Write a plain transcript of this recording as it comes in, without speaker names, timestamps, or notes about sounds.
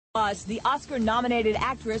Plus, the Oscar-nominated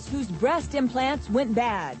actress whose breast implants went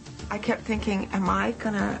bad. I kept thinking, am I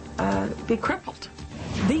gonna be crippled?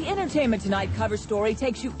 The Entertainment Tonight cover story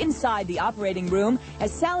takes you inside the operating room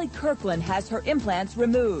as Sally Kirkland has her implants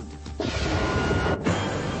removed.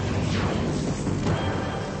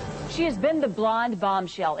 She has been the blonde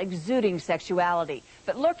bombshell exuding sexuality,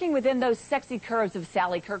 but lurking within those sexy curves of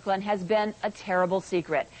Sally Kirkland has been a terrible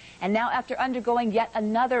secret. And now, after undergoing yet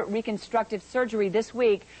another reconstructive surgery this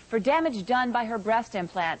week for damage done by her breast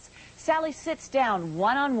implants, Sally sits down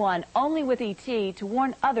one-on-one only with E.T. to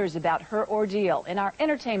warn others about her ordeal in our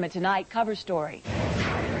Entertainment Tonight cover story.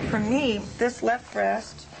 For me, this left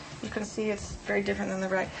breast, you can see it's very different than the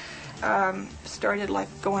right, started like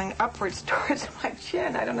going upwards towards my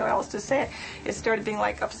chin. I don't know how else to say it. It started being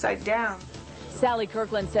like upside down. Sally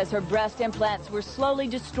Kirkland says her breast implants were slowly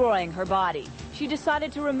destroying her body. She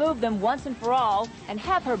decided to remove them once and for all and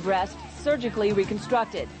have her breast surgically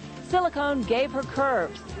reconstructed. Silicone gave her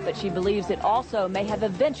curves, but she believes it also may have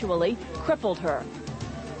eventually crippled her.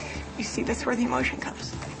 You see, that's where the emotion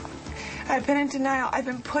comes. I've been in denial. I've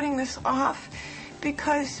been putting this off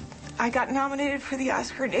because I got nominated for the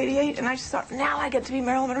Oscar in '88, and I just thought, now I get to be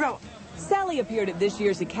Marilyn Monroe. Sally appeared at this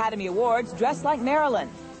year's Academy Awards dressed like Marilyn.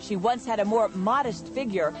 She once had a more modest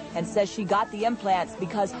figure and says she got the implants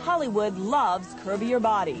because Hollywood loves curvier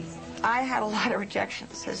bodies. I had a lot of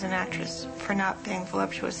rejections as an actress for not being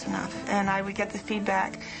voluptuous enough, and I would get the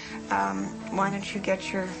feedback, why don't you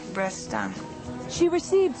get your breasts done? She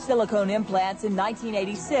received silicone implants in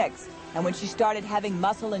 1986, and when she started having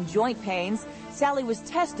muscle and joint pains, Sally was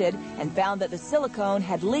tested and found that the silicone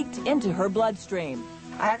had leaked into her bloodstream.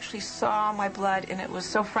 I actually saw my blood, and it was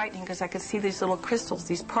so frightening because I could see these little crystals,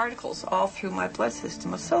 these particles, all through my blood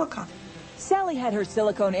system of silicone. Sally had her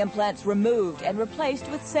silicone implants removed and replaced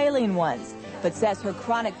with saline ones, but says her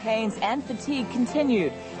chronic pains and fatigue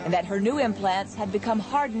continued and that her new implants had become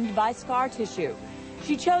hardened by scar tissue.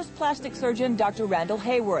 She chose plastic surgeon Dr. RANDAL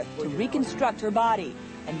HAWORTH to reconstruct her body,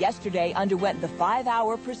 and yesterday underwent the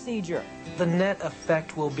 5-hour procedure. The net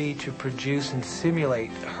effect will be to produce and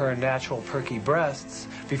simulate her natural perky breasts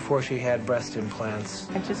before she had breast implants.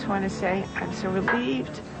 I just want to say I'm so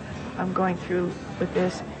relieved I'm going through with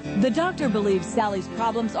this. The doctor believes Sally's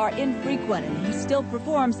problems are infrequent and he still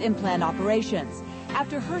performs implant operations.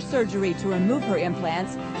 After her surgery to remove her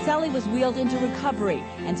implants, Sally was wheeled into recovery,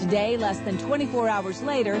 and today, less than 24 hours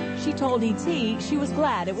later, she told E.T. she was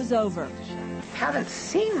glad it was over. I haven't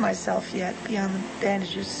seen myself yet beyond the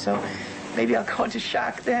bandages, so maybe I'll go into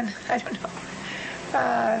shock then. I don't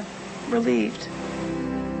know. Relieved.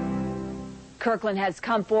 Kirkland has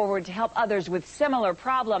come forward to help others with similar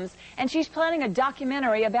problems, and she's planning a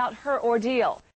documentary about her ordeal.